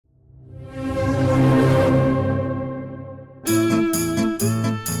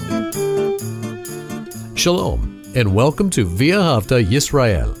Shalom, and welcome to V'ahavta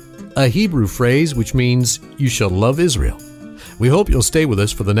Yisrael, a Hebrew phrase which means, you shall love Israel. We hope you'll stay with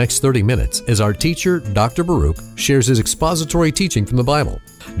us for the next 30 minutes as our teacher, Dr. Baruch, shares his expository teaching from the Bible.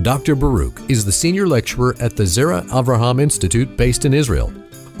 Dr. Baruch is the senior lecturer at the Zera Avraham Institute based in Israel.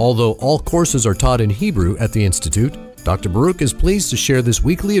 Although all courses are taught in Hebrew at the Institute, Dr. Baruch is pleased to share this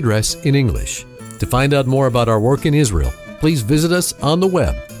weekly address in English. To find out more about our work in Israel, please visit us on the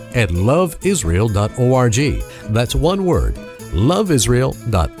web at LoveIsrael.org. That's one word,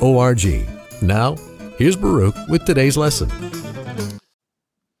 LoveIsrael.org. Now, here's Baruch with today's lesson.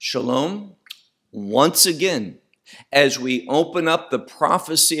 Shalom. Once again, as we open up the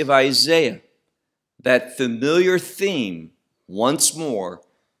prophecy of Isaiah, that familiar theme once more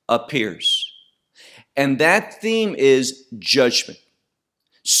appears. And that theme is judgment.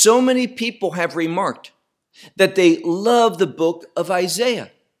 So many people have remarked that they love the book of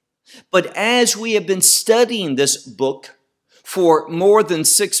Isaiah. But as we have been studying this book for more than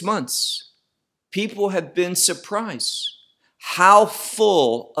 6 months, people have been surprised how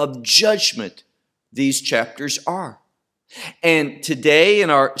full of judgment these chapters are. And today in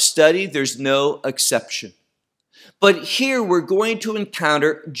our study, there's no exception. But here we're going to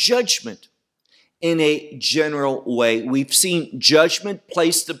encounter judgment in a general way. We've seen judgment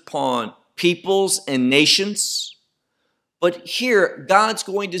placed upon peoples and nations. But here, God's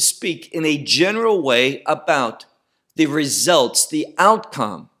going to speak in a general way about the results, the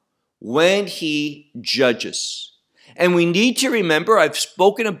outcome, when He judges. And we need to remember, I've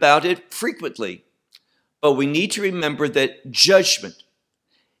spoken about it frequently, but we need to remember that judgment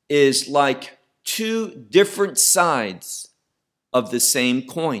is like two different sides of the same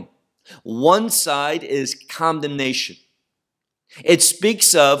coin. One side is condemnation. It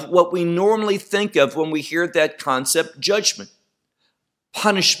speaks of what we normally think of when we hear that concept, judgment,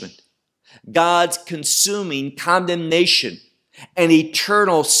 punishment, God's consuming condemnation and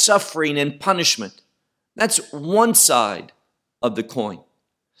eternal suffering and punishment. That's one side of the coin.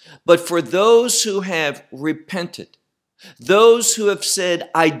 But for those who have repented, those who have said,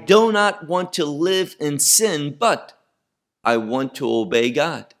 I do not want to live in sin, but I want to obey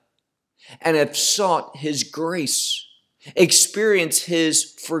God, and have sought His grace, experience His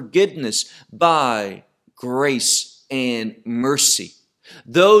forgiveness by grace and mercy.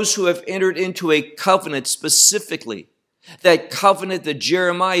 Those who have entered into a covenant specifically, that covenant that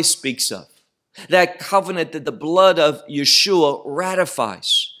Jeremiah speaks of, that covenant that the blood of Yeshua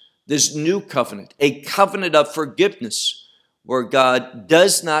ratifies, this new covenant, a covenant of forgiveness where God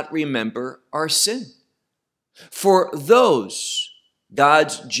does not remember our sin. For those,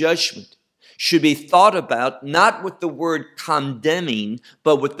 God's judgment should be thought about not with the word condemning,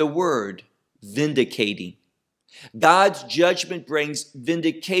 but with the word vindicating. God's judgment brings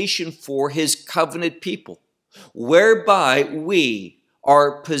vindication for His covenant people, whereby we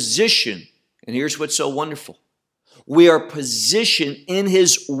are positioned, and here's what's so wonderful, we are positioned in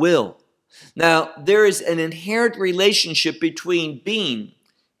His will. Now, there is an inherent relationship between being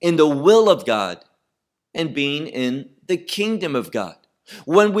in the will of God and being in the kingdom of God.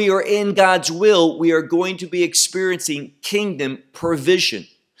 When we are in God's will, we are going to be experiencing kingdom provision.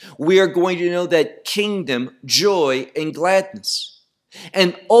 We are going to know that kingdom joy and gladness.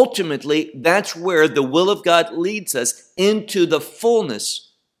 And ultimately, that's where the will of God leads us into the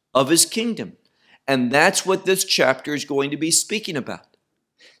fullness of His kingdom. And that's what this chapter is going to be speaking about.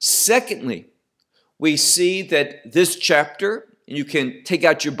 Secondly, we see that this chapter, and you can take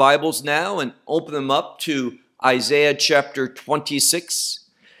out your Bibles now and open them up to Isaiah chapter 26,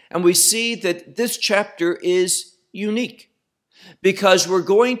 and we see that this chapter is unique because we're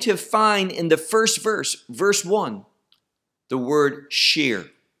going to find in the first verse, verse 1, the word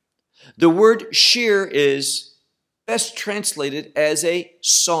shir. The word shir is best translated as a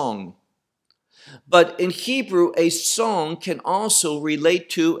song. But in Hebrew, a song can also relate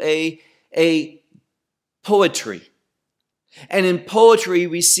to a poetry. And in poetry,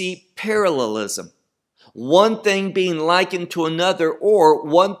 we see parallelism. One thing being likened to another, or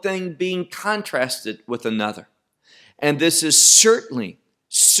one thing being contrasted with another. And this is certainly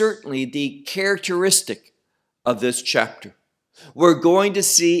the characteristic of this chapter. We're going to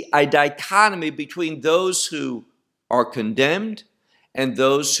see a dichotomy between those who are condemned and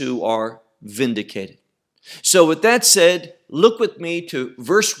those who are vindicated. So with that said, look with me to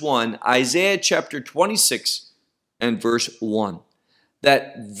verse 1, Isaiah chapter 26 and verse 1.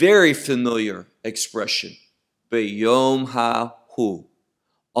 That very familiar expression, B'yom ha'hu,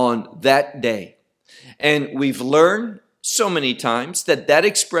 on that day. And we've learned so many times that that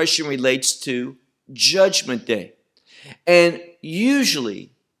expression relates to Judgment Day. And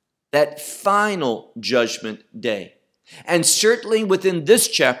usually that final judgment day. And certainly within this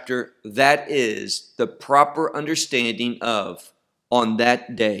chapter, that is the proper understanding of on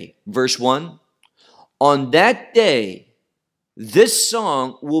that day. Verse 1, on that day, this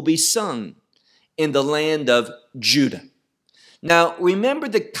song will be sung in the land of Judah. Now, remember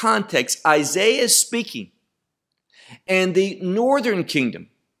the context. Isaiah is speaking, and the northern kingdom,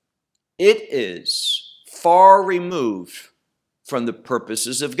 it is far removed from the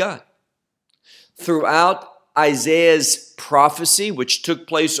purposes of God. Throughout Isaiah's prophecy, which took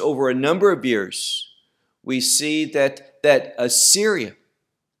place over a number of years, we see that Assyria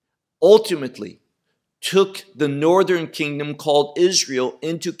ultimately took the northern kingdom called Israel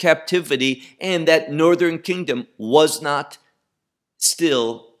into captivity, and that northern kingdom was not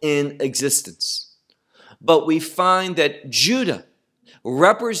still in existence. But we find that Judah,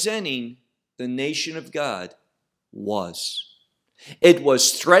 representing the nation of God, was. It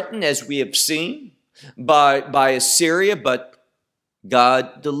was threatened, as we have seen, by Assyria, but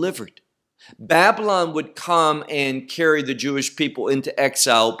God delivered. Babylon would come and carry the Jewish people into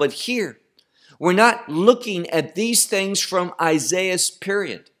exile, but here, we're not looking at these things from Isaiah's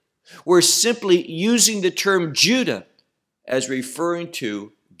period. We're simply using the term Judah as referring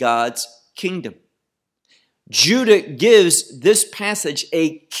to God's kingdom. Judah gives this passage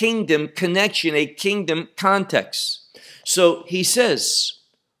a kingdom connection, a kingdom context. So he says,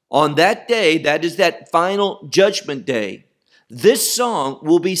 on that day, that is that final judgment day, this song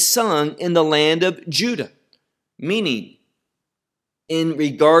will be sung in the land of Judah, meaning in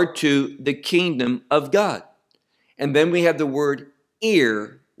regard to the kingdom of God. And then we have the word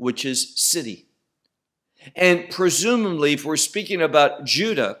Ir, which is city. And presumably, if we're speaking about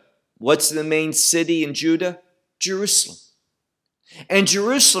Judah, what's the main city in Judah? Jerusalem. And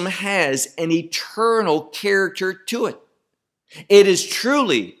Jerusalem has an eternal character to it. It is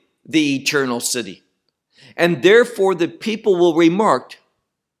truly the eternal city. And therefore, the people will remark,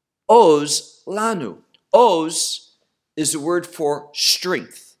 Oz lanu. Oz is the word for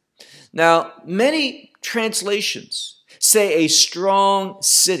strength. Now, many translations say a strong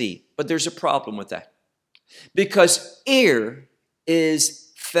city, but there's a problem with that. Because Ir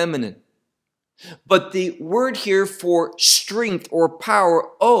is feminine. But the word here for strength or power,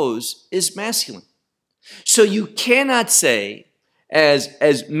 Oz, is masculine. So you cannot say,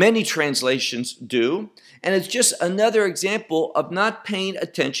 as many translations do, and it's just another example of not paying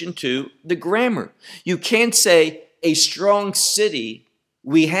attention to the grammar. You can't say a strong city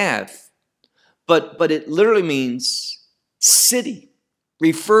we have, but it literally means city,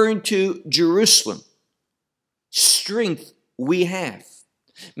 referring to Jerusalem. Strength we have,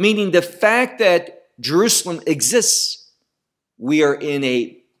 meaning the fact that Jerusalem exists, we are in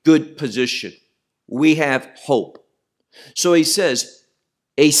a good position. We have hope. So he says,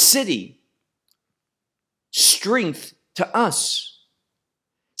 a city, strength to us,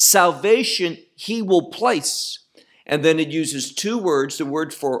 salvation he will place. And then it uses two words, the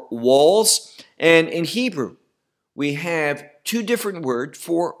word for walls. And in Hebrew, we have two different words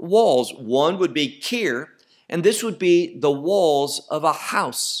for walls. One would be kir, and this would be the walls of a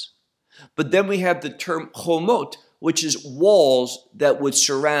house. But then we have the term chomot, which is walls that would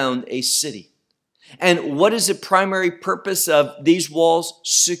surround a city. And what is the primary purpose of these walls?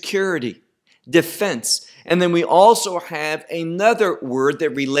 Security, defense. And then we also have another word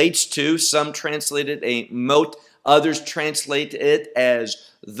that relates to, some translate it a moat, others translate it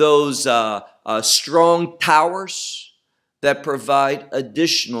as those strong towers that provide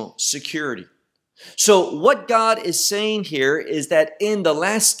additional security. So what God is saying here is that in the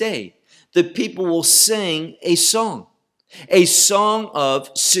last day, the people will sing a song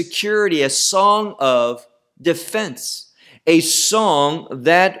of security, a song of defense, a song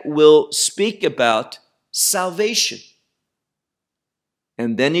that will speak about salvation.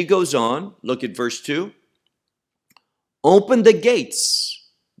 And then he goes on, look at verse 2. Open the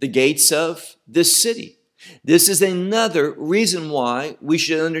gates of this city. This is another reason why we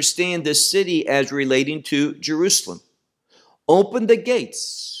should understand this city as relating to Jerusalem. Open the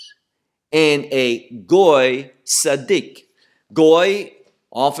gates, and a goy sadik. Goy,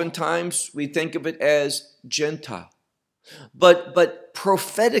 oftentimes we think of it as Gentile. But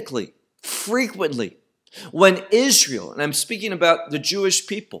prophetically, frequently, when Israel, and I'm speaking about the Jewish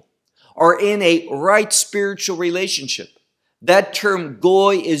people, are in a right spiritual relationship, that term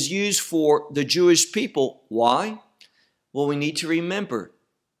goy is used for the Jewish people. Why? Well, we need to remember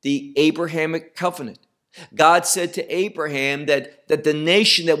the Abrahamic covenant. God said to Abraham that the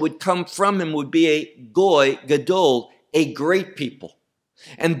nation that would come from him would be a goy gadol, a great people.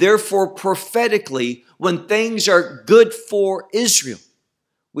 And therefore, prophetically, when things are good for Israel,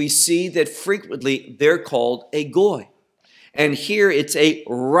 we see that frequently they're called a goy. And here it's a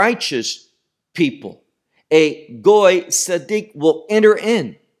righteous people. A goy tzaddik will enter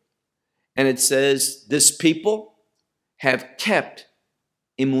in. And it says, this people have kept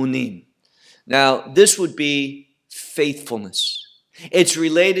imunim. Now, this would be faithfulness. It's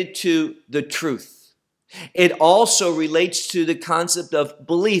related to the truth. It also relates to the concept of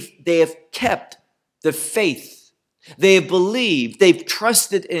belief. They have kept the faith. They have believed. They've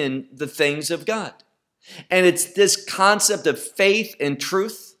trusted in the things of God. And it's this concept of faith and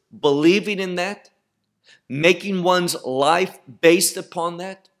truth, believing in that, making one's life based upon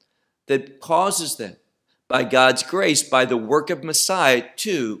that, that causes them, by God's grace, by the work of Messiah,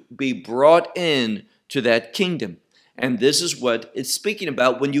 to be brought in to that kingdom. And this is what it's speaking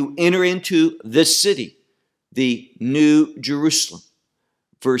about when you enter into this city, the New Jerusalem.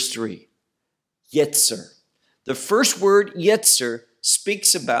 Verse 3, Yetzer. The first word, Yetzer,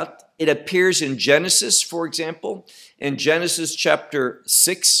 speaks about, it appears in Genesis, for example, in Genesis chapter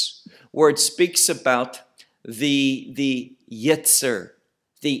 6, where it speaks about the Yetzer,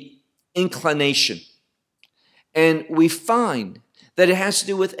 the inclination. And we find that it has to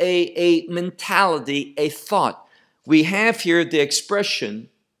do with a mentality, a thought. We have here the expression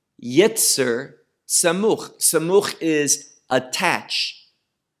Yetzer Samuch. Samuch is attached,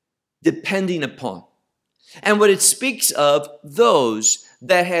 depending upon. And what it speaks of, those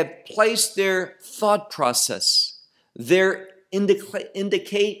that have placed their thought process, the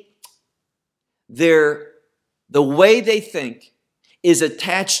way they think is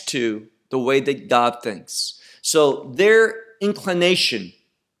attached to the way that God thinks. So their inclination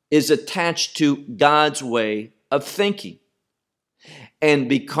is attached to God's way of thinking. And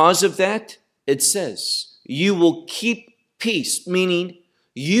because of that, it says, you will keep peace, meaning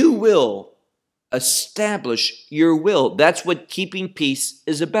you will establish your will. That's what keeping peace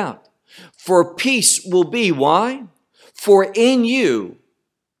is about. For peace will be, why? For in you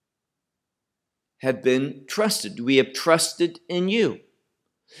have been trusted. We have trusted in you.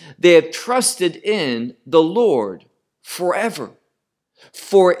 They have trusted in the Lord forever.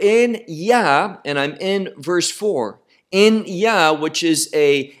 For in Yah, and I'm in verse 4, in Yah, which is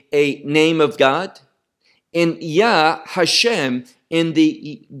a name of God, in Yah, Hashem, in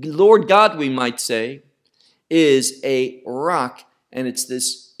the Lord God, we might say, is a rock, and it's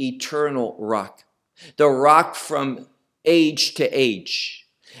this eternal rock. The rock from age to age.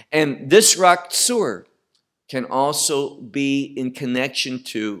 And this rock, Tzur, can also be in connection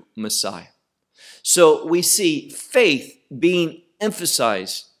to Messiah. So we see faith being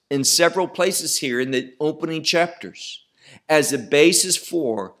emphasized in several places here in the opening chapters as a basis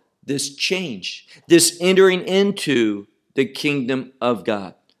for this change, this entering into the kingdom of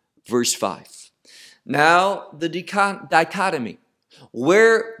God. Verse 5. Now the dichotomy,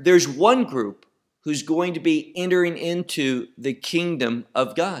 where there's one group who's going to be entering into the kingdom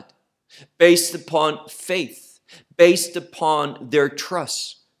of God, based upon faith, based upon their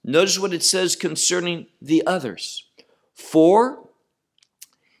trust. Notice what it says concerning the others. For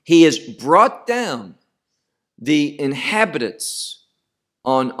he has brought down the inhabitants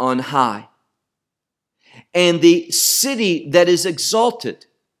on high, and the city that is exalted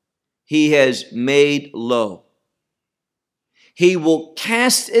he has made low. He will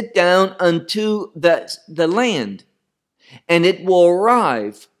cast it down unto the land, and it will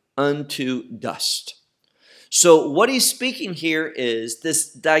arrive unto dust. So what he's speaking here is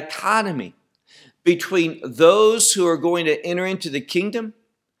this dichotomy between those who are going to enter into the kingdom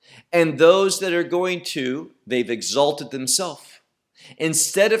and those that are going to, they've exalted themselves.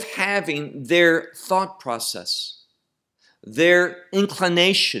 Instead of having their thought process, their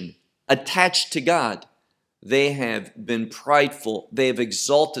inclination attached to God, they have been prideful. They have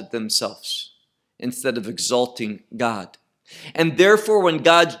exalted themselves instead of exalting God. And therefore, when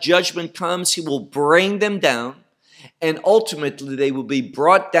God's judgment comes, he will bring them down, and ultimately they will be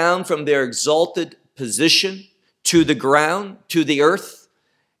brought down from their exalted position to the ground, to the earth,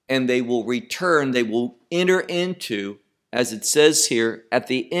 and they will return, they will enter into, as it says here at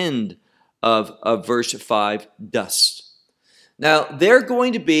the end of verse 5, dust. Now, they're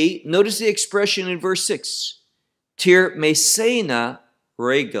going to be, notice the expression in verse 6, tir mesena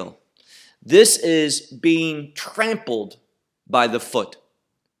regel. This is being trampled by the foot.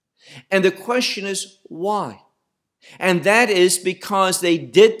 And the question is, why? And that is because they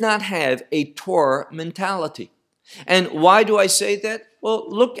did not have a Torah mentality. And why do I say that? Well,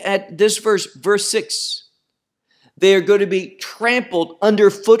 look at this verse, verse 6. They are going to be trampled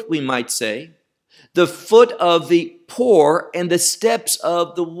underfoot, we might say, the foot of the poor and the steps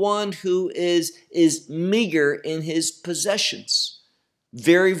of the one who is meager in his possessions.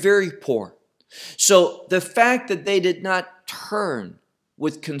 Very, very poor. So the fact that they did not turn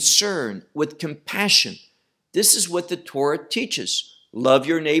with concern, with compassion, this is what the Torah teaches. Love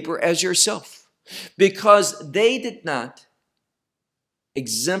your neighbor as yourself. Because they did not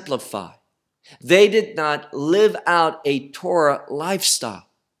exemplify, they did not live out a Torah lifestyle.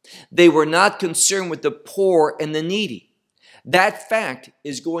 They were not concerned with the poor and the needy. That fact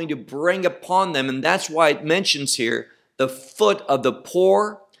is going to bring upon them, and that's why it mentions here the foot of the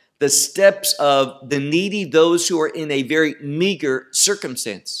poor, the steps of the needy, those who are in a very meager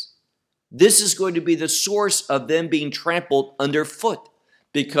circumstance. This is going to be the source of them being trampled underfoot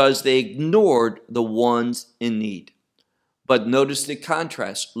because they ignored the ones in need. But notice the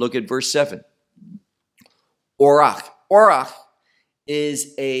contrast. Look at verse 7. Orach. Orach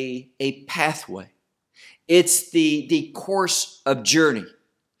is a pathway. It's the course of journey.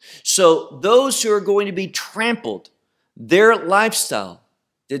 So those who are going to be trampled, their lifestyle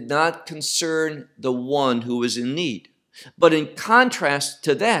did not concern the one who was in need. But in contrast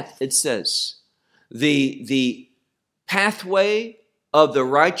to that, it says, the pathway of the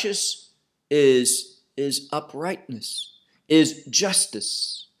righteous is uprightness, is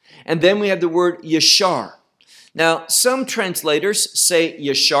justice. And then we have the word yashar. Now, some translators say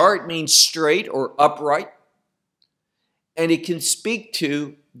yashar, it means straight or upright. And it can speak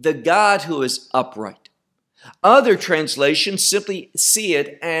to the God who is upright. Other translations simply see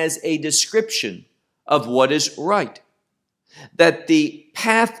it as a description of what is right. That the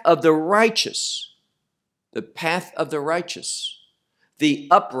path of the righteous, the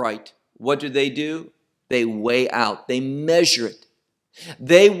upright, what do? They weigh out, they measure it.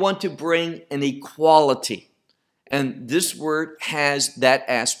 They want to bring an equality. And this word has that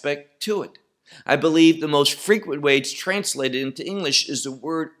aspect to it. I believe the most frequent way it's translated into English is the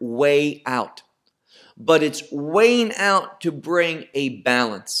word weigh out. But it's weighing out to bring a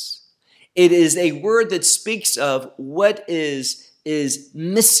balance. It is a word that speaks of what is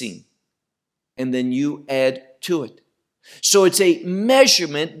missing, and then you add to it. So it's a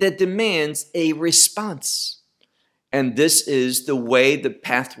measurement that demands a response. And this is the way, the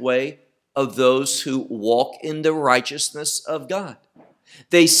pathway of those who walk in the righteousness of God.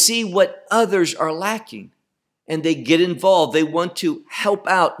 They see what others are lacking, and they get involved. They want to help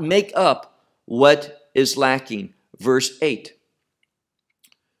out, make up what is lacking. Verse 8.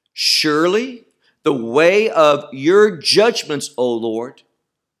 Surely the way of your judgments, O Lord,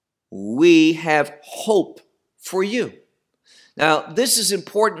 we have hope for you. Now, this is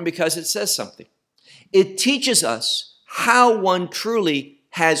important because it says something. It teaches us how one truly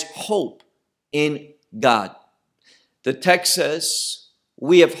has hope in God. The text says,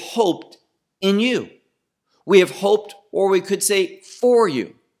 we have hoped in you. We have hoped, or we could say, for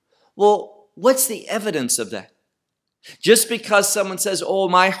you. Well, what's the evidence of that? Just because someone says, oh,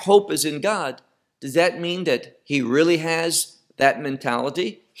 my hope is in God, does that mean that he really has that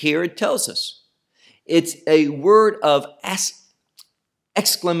mentality? Here it tells us. It's a word of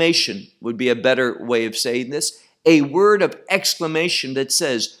exclamation, would be a better way of saying this. A word of exclamation that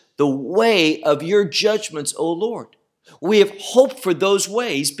says, the way of your judgments, O Lord. We have hope for those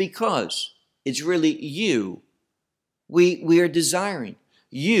ways because it's really you we are desiring.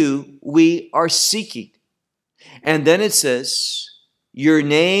 You we are seeking. And then it says, your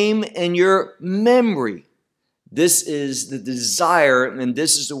name and your memory. This is the desire, and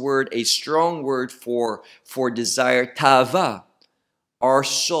this is the word, a strong word for desire, tava. Our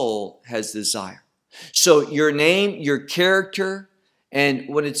soul has desire. So your name, your character, and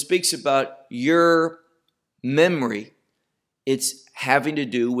when it speaks about your memory, it's having to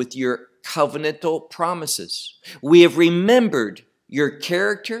do with your covenantal promises. We have remembered your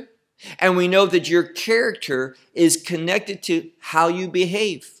character, and we know that your character is connected to how you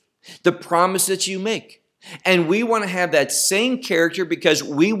behave, the promise that you make. And we want to have that same character because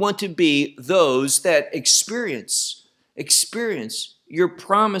we want to be those that experience your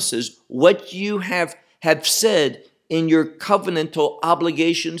promises, what you have said in your covenantal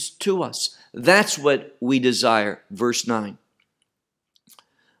obligations to us. That's what we desire. Verse 9.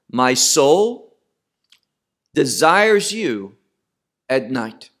 My soul desires you at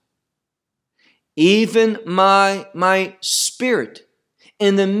night. Even my spirit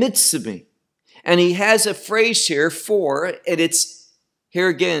in the midst of me. And he has a phrase here for, and it's here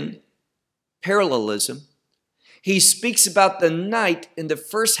again, parallelism. He speaks about the night in the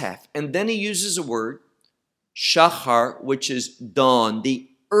first half, and then he uses a word, shachar, which is dawn, the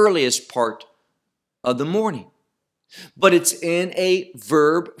earliest part of the morning. But it's in a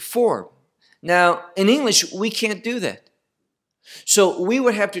verb form. Now, in English, we can't do that. So we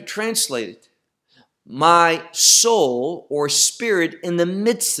would have to translate it. my soul or spirit in the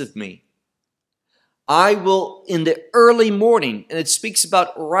midst of me. I will, in the early morning, and it speaks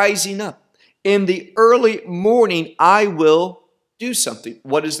about rising up. In the early morning, I will do something.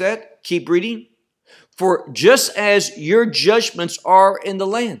 What is that? Keep reading. For just as your judgments are in the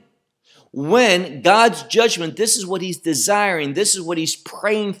land. When God's judgment, this is what he's desiring, this is what he's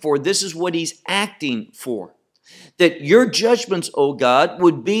praying for, this is what he's acting for. That your judgments, O God,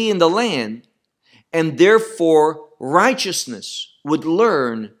 would be in the land, and therefore righteousness would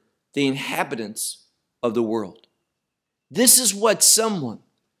learn the inhabitants of the world. This is what someone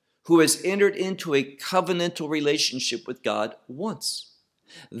who has entered into a covenantal relationship with God wants.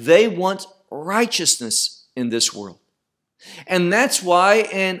 They want righteousness in this world. And that's why,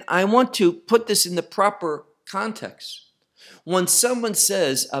 and I want to put this in the proper context, when someone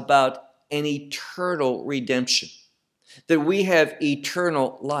says about an eternal redemption, that we have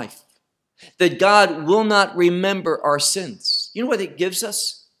eternal life, that God will not remember our sins, you know what it gives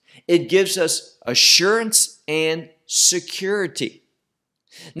us? It gives us assurance and security.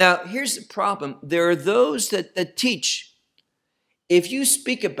 Now, here's the problem. There are those that teach, if you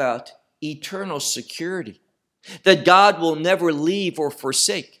speak about eternal security, that God will never leave or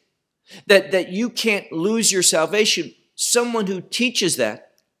forsake, that you can't lose your salvation. Someone who teaches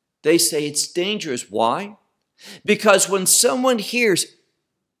that, they say it's dangerous. Why? Because when someone hears,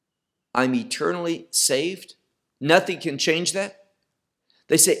 I'm eternally saved, nothing can change that,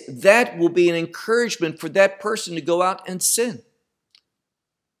 they say that will be an encouragement for that person to go out and sin.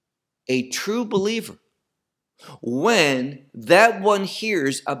 A true believer, when that one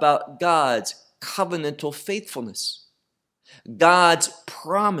hears about God's covenantal faithfulness, God's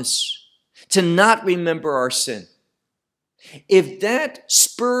promise to not remember our sin, if that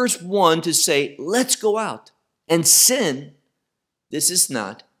spurs one to say, let's go out and sin, this is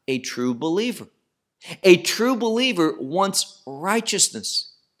not a true believer. A true believer wants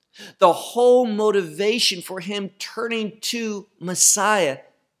righteousness. The whole motivation for him turning to Messiah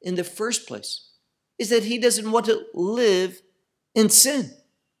in the first place is that he doesn't want to live in sin.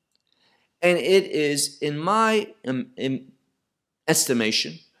 And it is, in my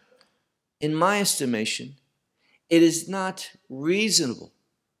estimation, it is not reasonable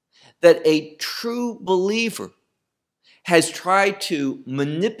that a true believer has tried to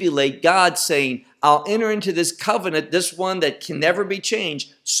manipulate God, saying, I'll enter into this covenant, this one that can never be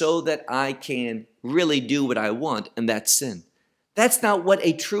changed, so that I can really do what I want, and that's sin. That's not what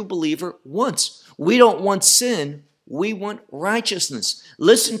a true believer wants. We don't want sin. We want righteousness.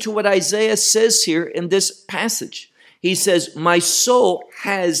 Listen to what Isaiah says here in this passage. He says, my soul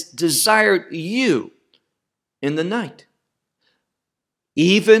has desired you in the night,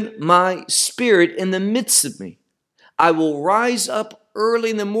 even my spirit in the midst of me. I will rise up early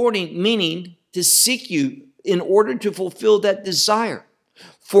in the morning, meaning to seek you in order to fulfill that desire.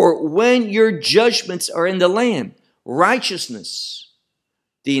 For when your judgments are in the land, righteousness,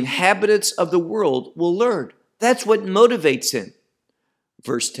 the inhabitants of the world will learn. That's what motivates him.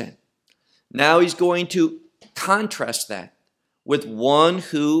 Verse 10. Now he's going to contrast that with one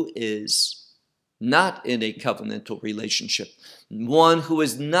who is not in a covenantal relationship, one who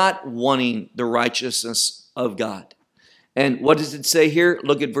is not wanting the righteousness of God. And what does it say here?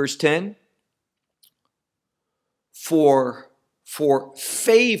 Look at verse 10. For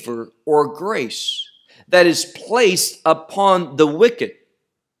favor or grace that is placed upon the wicked,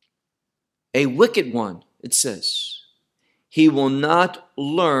 a wicked one, it says, he will not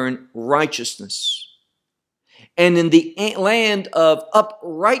learn righteousness. And in the land of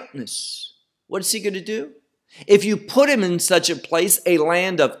uprightness, what is he going to do? If you put him in such a place, a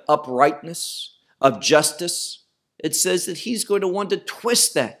land of uprightness, of justice, it says that he's going to want to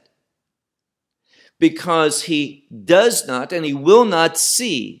twist that, because he does not and he will not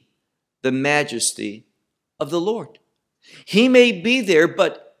see the majesty of the Lord. He may be there,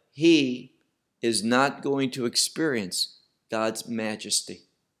 but he is not going to experience God's majesty,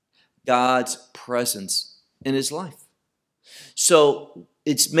 God's presence in his life. So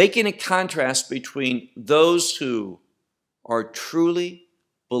it's making a contrast between those who are truly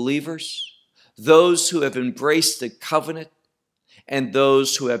believers, those who have embraced the covenant, and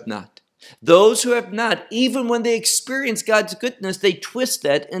those who have not. Those who have not, even when they experience God's goodness, they twist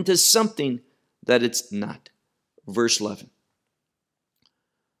that into something that it's not. Verse 11.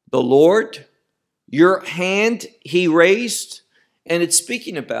 The Lord, your hand he raised, and it's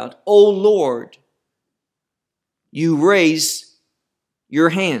speaking about, O Lord, you raise your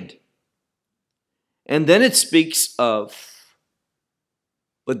hand. And then it speaks of,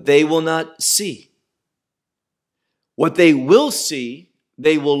 but they will not see. What they will see,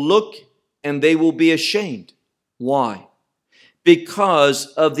 they will look and they will be ashamed. Why? Because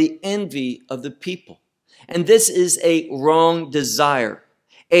of the envy of the people. And this is a wrong desire,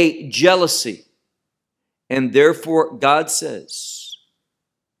 a jealousy. And therefore, God says,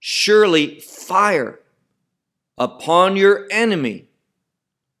 surely fire upon your enemy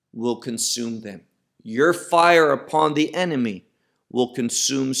will consume them. Your fire upon the enemy will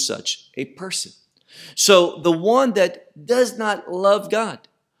consume such a person. So the one that does not love God,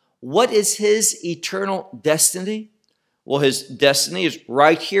 what is his eternal destiny? Well, his destiny is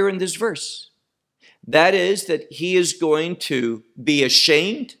right here in this verse. That is that he is going to be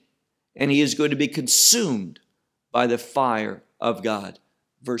ashamed and he is going to be consumed by the fire of God.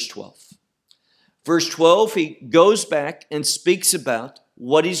 Verse 12. Verse 12, he goes back and speaks about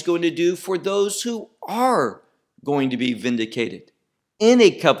what he's going to do for those who are going to be vindicated in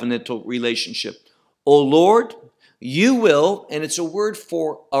a covenantal relationship. O Lord, you will, and it's a word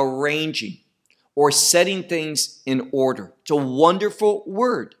for arranging or setting things in order. It's a wonderful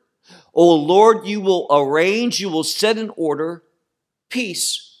word. O Lord, you will arrange, you will set in order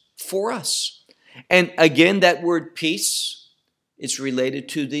peace for us. And again, that word peace is related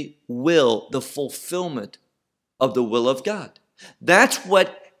to the will, the fulfillment of the will of God. That's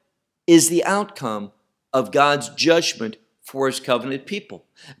what is the outcome of God's judgment for his covenant people.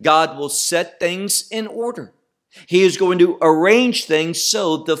 God will set things in order. He is going to arrange things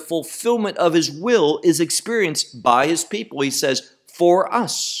so the fulfillment of his will is experienced by his people. He says, for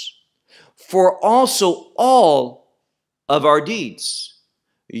us, for also all of our deeds,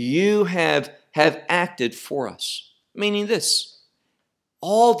 you have acted for us. Meaning this,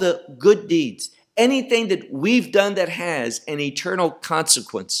 all the good deeds, anything that we've done that has an eternal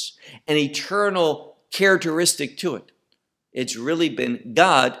consequence, an eternal characteristic to it, it's really been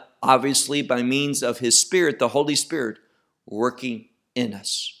God, obviously by means of his Spirit, the Holy Spirit, working in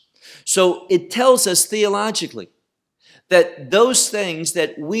us. So it tells us theologically that those things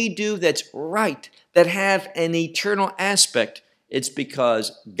that we do that's right, that have an eternal aspect, it's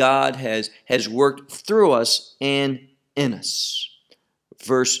because God has worked through us and in us.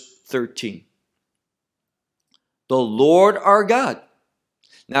 Verse 13. The Lord our God.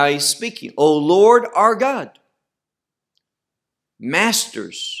 Now he's speaking. O Lord our God.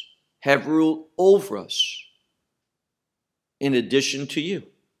 Masters have ruled over us in addition to you.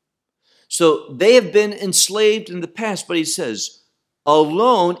 So they have been enslaved in the past, but he says,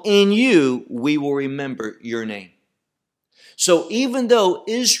 alone in you we will remember your name. So even though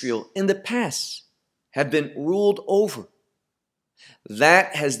Israel in the past have been ruled over,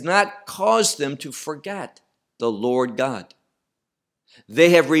 that has not caused them to forget the Lord God.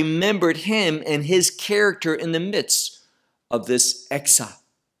 They have remembered him and his character in the midst of this exile.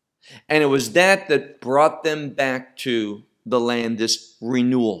 And it was that brought them back to the land, this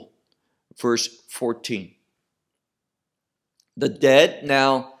renewal. Verse 14. The dead,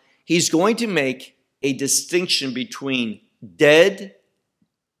 now he's going to make a distinction between dead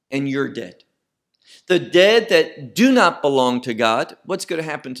and you're dead. The dead that do not belong to God, what's going to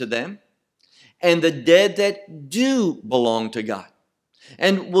happen to them? And the dead that do belong to God.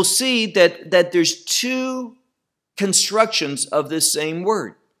 And we'll see that there's two constructions of this same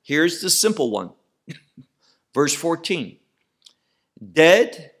word. Here's the simple one. Verse 14.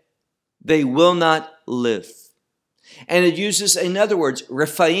 Dead, they will not live. And it uses another word,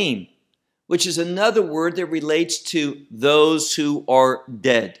 Rephaim, which is another word that relates to those who are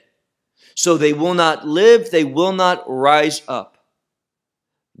dead. So they will not live, they will not rise up.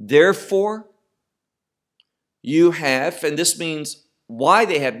 Therefore, you have, and this means why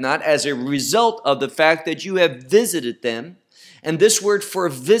they have not, as a result of the fact that you have visited them. And this word for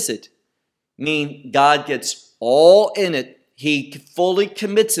visit means God gets all in it. He fully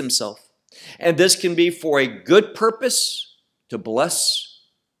commits himself. And this can be for a good purpose, to bless,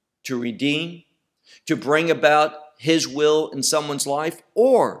 to redeem, to bring about his will in someone's life,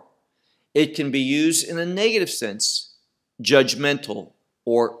 or it can be used in a negative sense, judgmental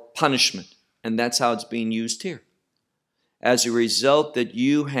or punishment. And that's how it's being used here. As a result that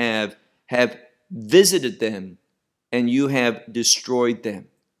you have visited them and you have destroyed them.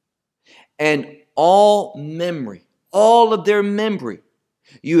 And all memory, all of their memory,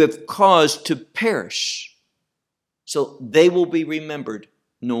 you have caused to perish. So they will be remembered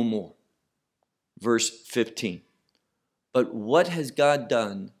no more. Verse 15. But what has God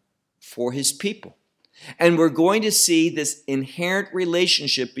done for his people? And we're going to see this inherent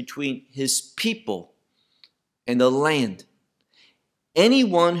relationship between his people and the land.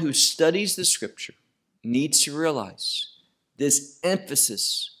 Anyone who studies the scripture needs to realize this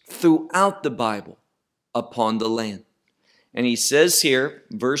emphasis throughout the Bible upon the land. And he says here,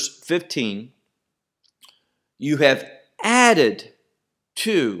 verse 15, you have added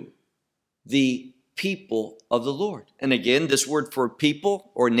to the people of the Lord. And again, this word for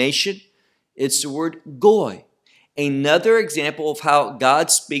people or nation, it's the word goy. Another example of how God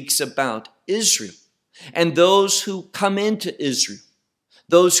speaks about Israel and those who come into Israel,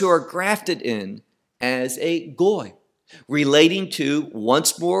 those who are grafted in as a goy, relating to,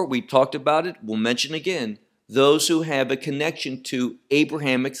 once more, we talked about it, we'll mention again, those who have a connection to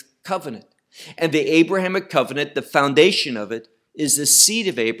Abrahamic covenant. And the Abrahamic covenant, the foundation of it, is the seed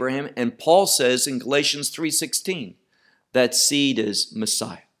of Abraham, and Paul says in Galatians 3:16, that seed is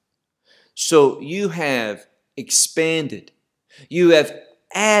Messiah. So you have expanded, you have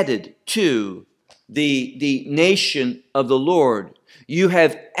added to the nation of the Lord, you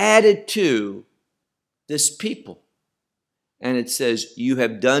have added to this people. And it says, you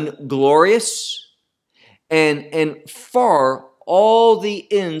have done glorious and far all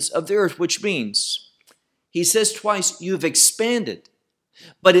the ends of the earth, which means, he says twice, you've expanded.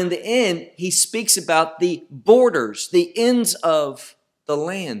 But in the end, he speaks about the borders, the ends of the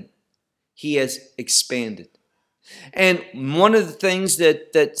land. He has expanded. And one of the things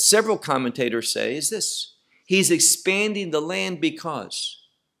that several commentators say is this: he's expanding the land because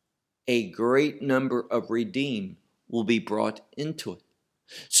a great number of redeemed will be brought into it.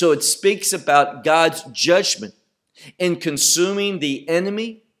 So it speaks about God's judgment in consuming the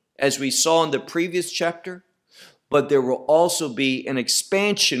enemy, as we saw in the previous chapter, but there will also be an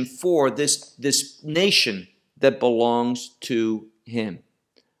expansion for this nation that belongs to him.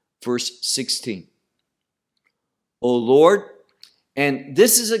 Verse 16. O Lord, and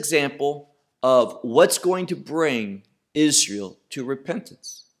this is an example of what's going to bring Israel to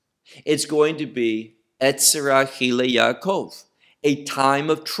repentance. It's going to be Zera Yaakov, a time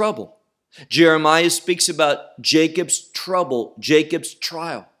of trouble. Jeremiah speaks about Jacob's trouble, Jacob's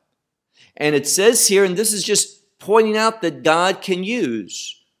trial. And it says here, and this is just pointing out that God can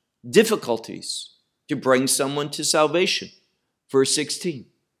use difficulties to bring someone to salvation. Verse 16,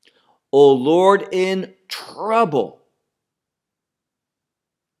 O Lord, in trouble,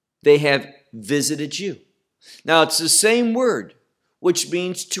 they have visited you. Now, it's the same word, which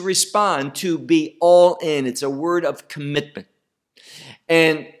means to respond, to be all in. It's a word of commitment.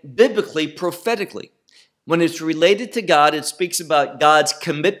 And biblically, prophetically, when it's related to God, it speaks about God's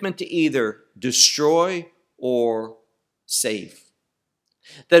commitment to either destroy or save.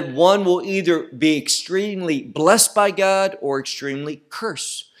 That one will either be extremely blessed by God or extremely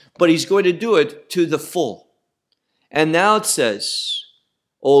cursed. But he's going to do it to the full. And now it says,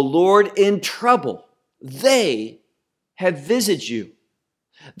 O Lord, in trouble, they have visited you.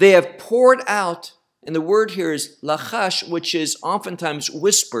 They have poured out, and the word here is lachash, which is oftentimes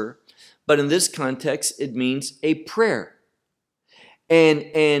whisper, but in this context, it means a prayer.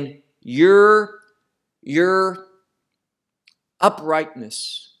 And your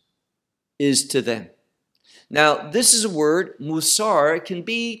uprightness is to them. Now, this is a word, musar. It can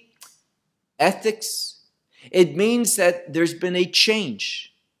be ethics. It means that there's been a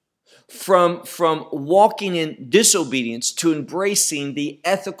change from walking in disobedience to embracing the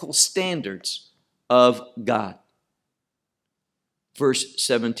ethical standards of God. Verse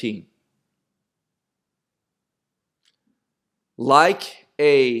 17. Like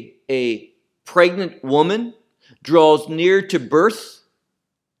a pregnant woman draws near to birth,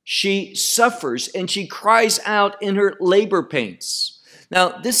 she suffers and she cries out in her labor pains. Now,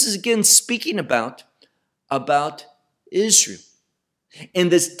 this is again speaking about Israel in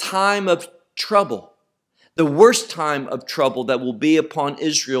this time of trouble, the worst time of trouble that will be upon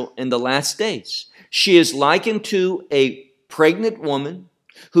Israel in the last days. She is likened to a pregnant woman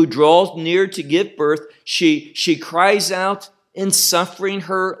who draws near to give birth. She cries out in suffering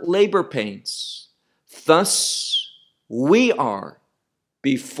her labor pains. Thus we are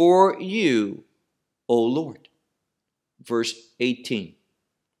before you, O Lord. Verse 18.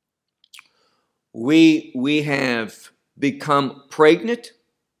 We have become pregnant.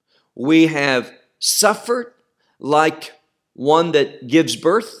 We have suffered like one that gives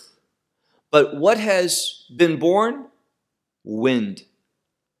birth. But what has been born? Wind.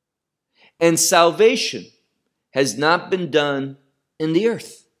 And salvation has not been done in the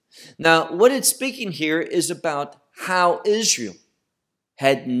earth. Now, what it's speaking here is about how Israel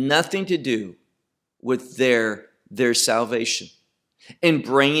had nothing to do with their salvation in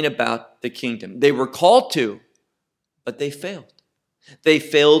bringing about the kingdom. They were called to, but they failed. They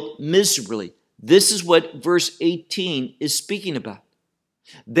failed miserably. This is what verse 18 is speaking about.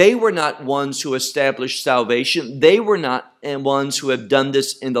 They were not ones who established salvation. They were not ones who have done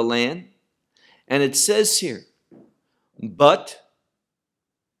this in the land. And it says here, but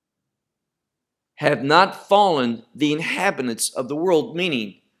have not fallen the inhabitants of the world,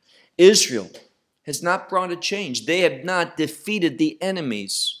 meaning Israel has not brought a change. They have not defeated the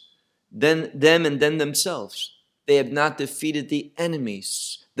enemies, them and then themselves. They have not defeated the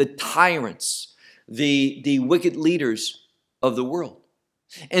enemies, the tyrants, the wicked leaders of the world.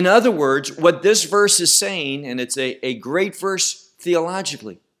 In other words, what this verse is saying, and it's a great verse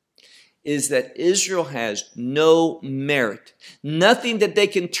theologically, is that Israel has no merit, nothing that they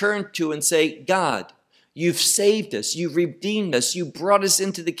can turn to and say, God, you've saved us, you've redeemed us, you brought us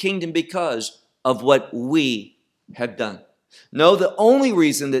into the kingdom because of what we have done. No, the only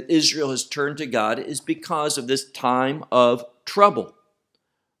reason that Israel has turned to God is because of this time of trouble.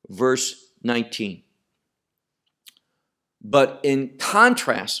 Verse 19. But in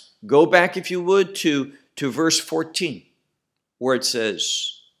contrast, go back if you would to verse 14, where it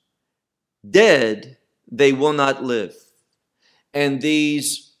says, dead they will not live. And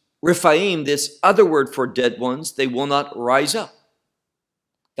these Rephaim, this other word for dead ones, they will not rise up.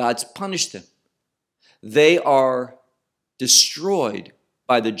 God's punished them. They are destroyed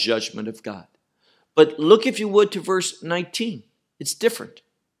by the judgment of God. But look, if you would, to verse 19. It's different.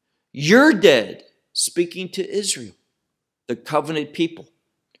 You're dead, speaking to Israel, the covenant people.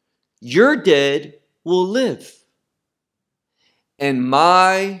 Your dead will live, and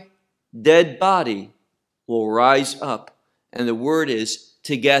my dead body will rise up. And the word is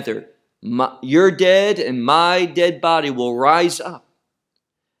together. Your dead and my dead body will rise up.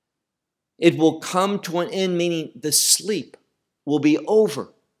 It will come to an end, meaning the sleep will be over.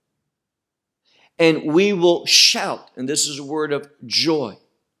 And we will shout, and this is a word of joy.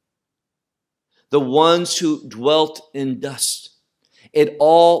 The ones who dwelt in dust. It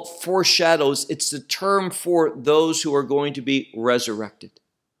all foreshadows, it's the term for those who are going to be resurrected.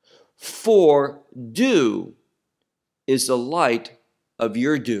 For dew is the light of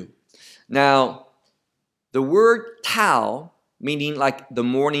your dew. Now, the word tau, meaning like the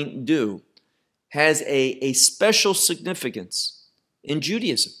morning dew, has a special significance in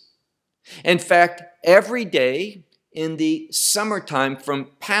Judaism. In fact, every day in the summertime from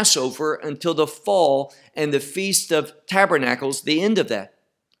Passover until the fall and the Feast of Tabernacles, the end of that,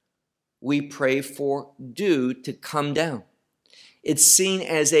 we pray for dew to come down. It's seen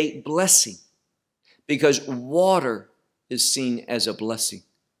as a blessing because water is seen as a blessing.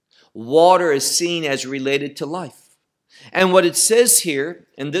 Water is seen as related to life. And what it says here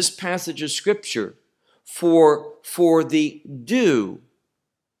in this passage of Scripture, for the dew,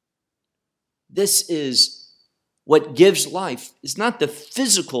 this is what gives life. It's not the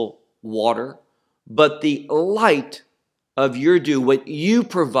physical water, but the light of your dew, what you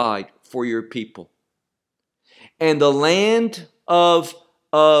provide for your people. And the land of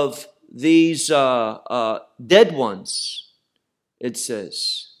these dead ones, it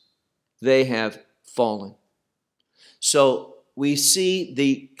says, they have fallen. So we see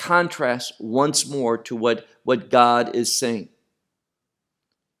the contrast once more to what God is saying.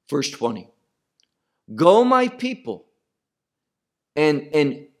 Verse 20. Go, my people,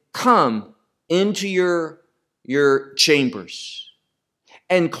 and come into your chambers,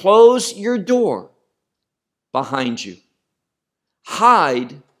 and close your door behind you.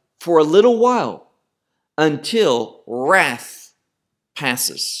 Hide for a little while until wrath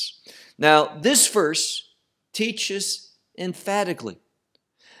passes. Now, this verse teaches emphatically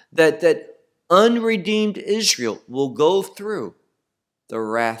that unredeemed Israel will go through the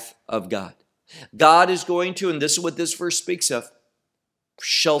wrath of God. God is going to, and this is what this verse speaks of,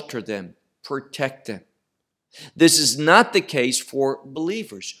 shelter them, protect them. This is not the case for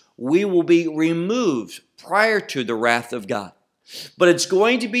believers. We will be removed prior to the wrath of God. But it's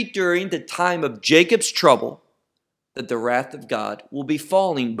going to be during the time of Jacob's trouble that the wrath of God will be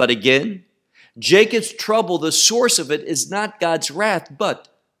falling. But again, Jacob's trouble, the source of it is not God's wrath, but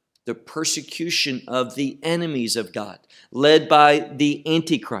the persecution of the enemies of God, led by the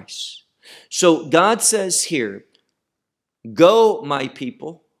Antichrist. So God says here, go, my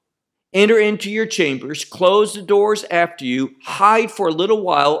people, enter into your chambers, close the doors after you, hide for a little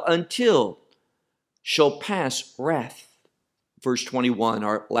while until shall pass wrath. Verse 21,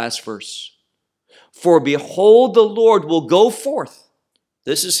 our last verse. For behold, the Lord will go forth.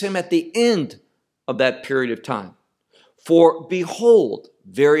 This is him at the end of that period of time. For behold,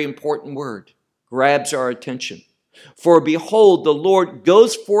 very important word, grabs our attention. For behold, the Lord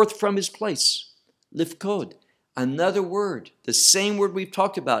goes forth from his place. Lifkod, another word, the same word we've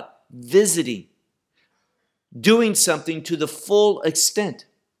talked about, visiting, doing something to the full extent.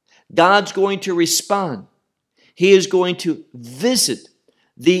 God's going to respond. He is going to visit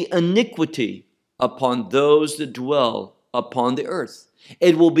the iniquity upon those that dwell upon the earth.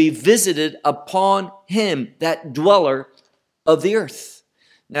 It will be visited upon him, that dweller of the earth.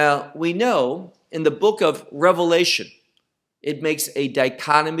 Now, we know in the book of Revelation, it makes a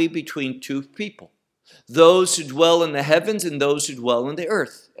dichotomy between two people, those who dwell in the heavens and those who dwell in the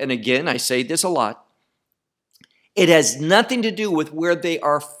earth. And again, I say this a lot, it has nothing to do with where they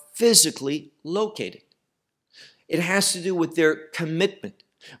are physically located. It has to do with their commitment,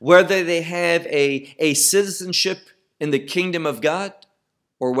 whether they have a citizenship in the kingdom of God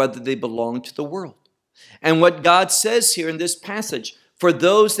or whether they belong to the world. And what God says here in this passage, for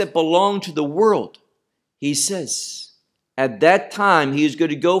those that belong to the world, he says, at that time he is going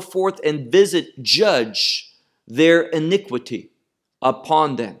to go forth and judge their iniquity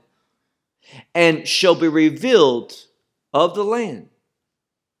upon them, and shall be revealed of the land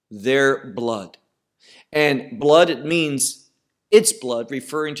their blood. And blood, it means its blood,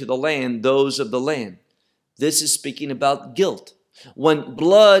 referring to the land, those of the land. This is speaking about guilt. When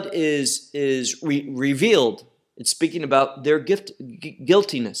blood is revealed, it's speaking about their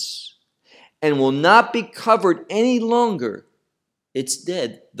guiltiness, and will not be covered any longer. It's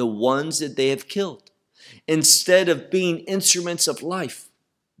dead, the ones that they have killed. Instead of being instruments of life,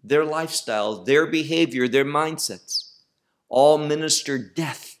 their lifestyles, their behavior, their mindsets, all minister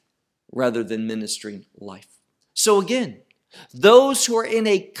death rather than ministering life. So again, those who are in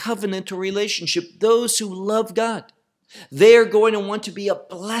a covenantal relationship, those who love God, they are going to want to be a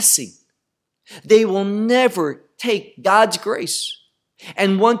blessing. They will never take God's grace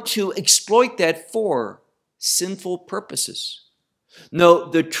and want to exploit that for sinful purposes. No,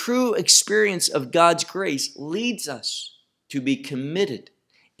 the true experience of God's grace leads us to be committed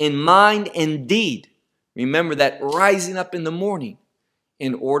in mind and deed. Remember that, rising up in the morning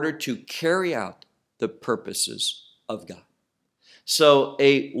in order to carry out the purposes of God. So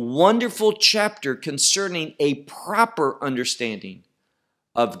a wonderful chapter concerning a proper understanding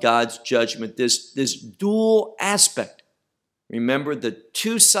of God's judgment, this dual aspect. Remember the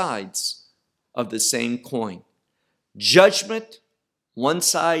two sides of the same coin. Judgment, one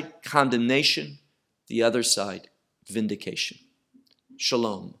side condemnation, the other side vindication.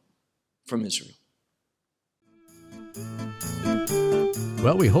 Shalom from Israel.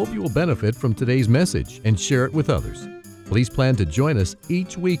 Well, we hope you will benefit from today's message and share it with others. Please plan to join us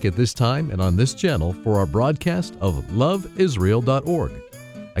each week at this time and on this channel for our broadcast of LoveIsrael.org.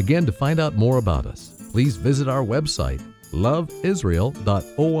 Again, to find out more about us, please visit our website,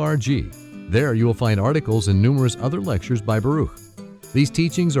 LoveIsrael.org. There you will find articles and numerous other lectures by Baruch. These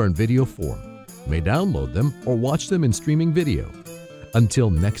teachings are in video form. You may download them or watch them in streaming video. Until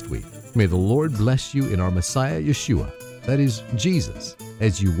next week, may the Lord bless you in our Messiah Yeshua, that is Jesus,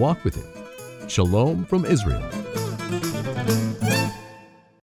 as you walk with Him. Shalom from Israel.